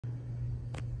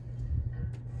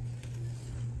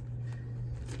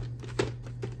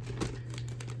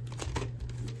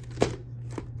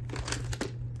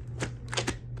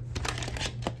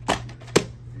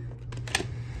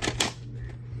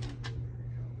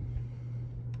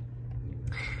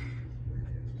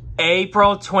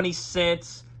April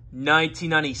 26th,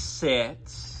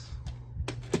 1996.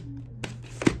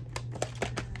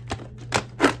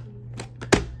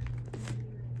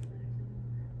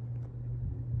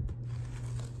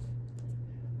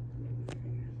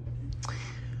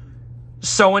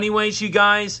 So anyways, you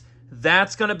guys,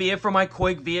 that's going to be it for my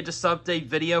quick VHS update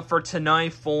video for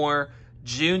tonight for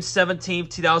June 17th,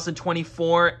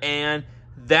 2024. And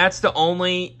that's the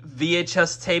only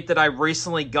VHS tape that I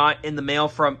recently got in the mail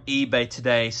from eBay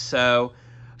today. So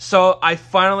I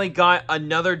finally got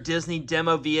another Disney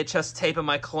demo VHS tape in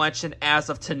my collection as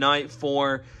of tonight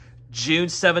for June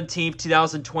 17th,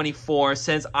 2024.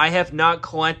 Since I have not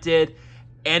collected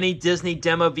any Disney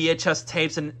demo VHS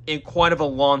tapes in quite of a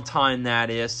long time,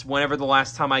 that is. Whenever the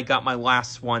last time I got my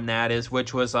last one, that is,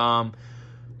 which was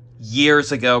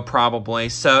years ago probably.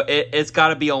 So it's got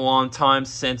to be a long time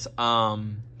since I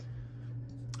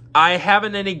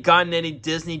haven't gotten any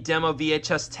Disney demo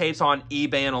VHS tapes on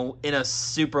eBay in a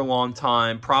super long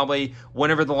time. Probably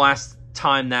whenever the last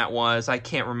time that was. I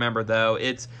can't remember though.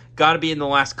 It's got to be in the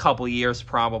last couple years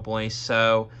probably.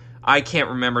 So I can't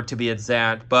remember to be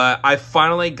exact, but I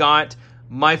finally got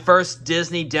my first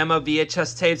Disney demo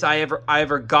VHS tapes I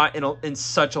ever got in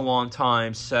such a long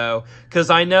time. So,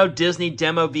 because I know Disney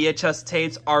demo VHS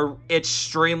tapes are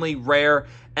extremely rare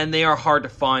and they are hard to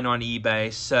find on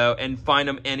eBay. So, and find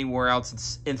them anywhere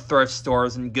else in thrift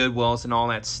stores and Goodwills and all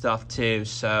that stuff too.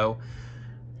 So,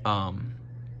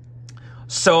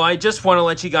 so I just want to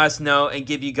let you guys know and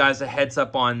give you guys a heads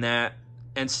up on that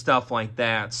and stuff like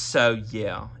that. So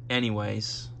yeah,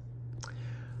 anyways,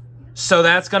 so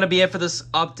that's gonna be it for this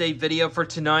update video for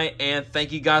tonight, and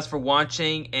thank you guys for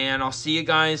watching, and I'll see you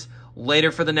guys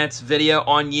later for the next video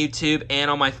on YouTube and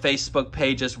on my Facebook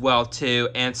page as well too,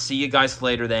 and see you guys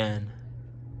later then.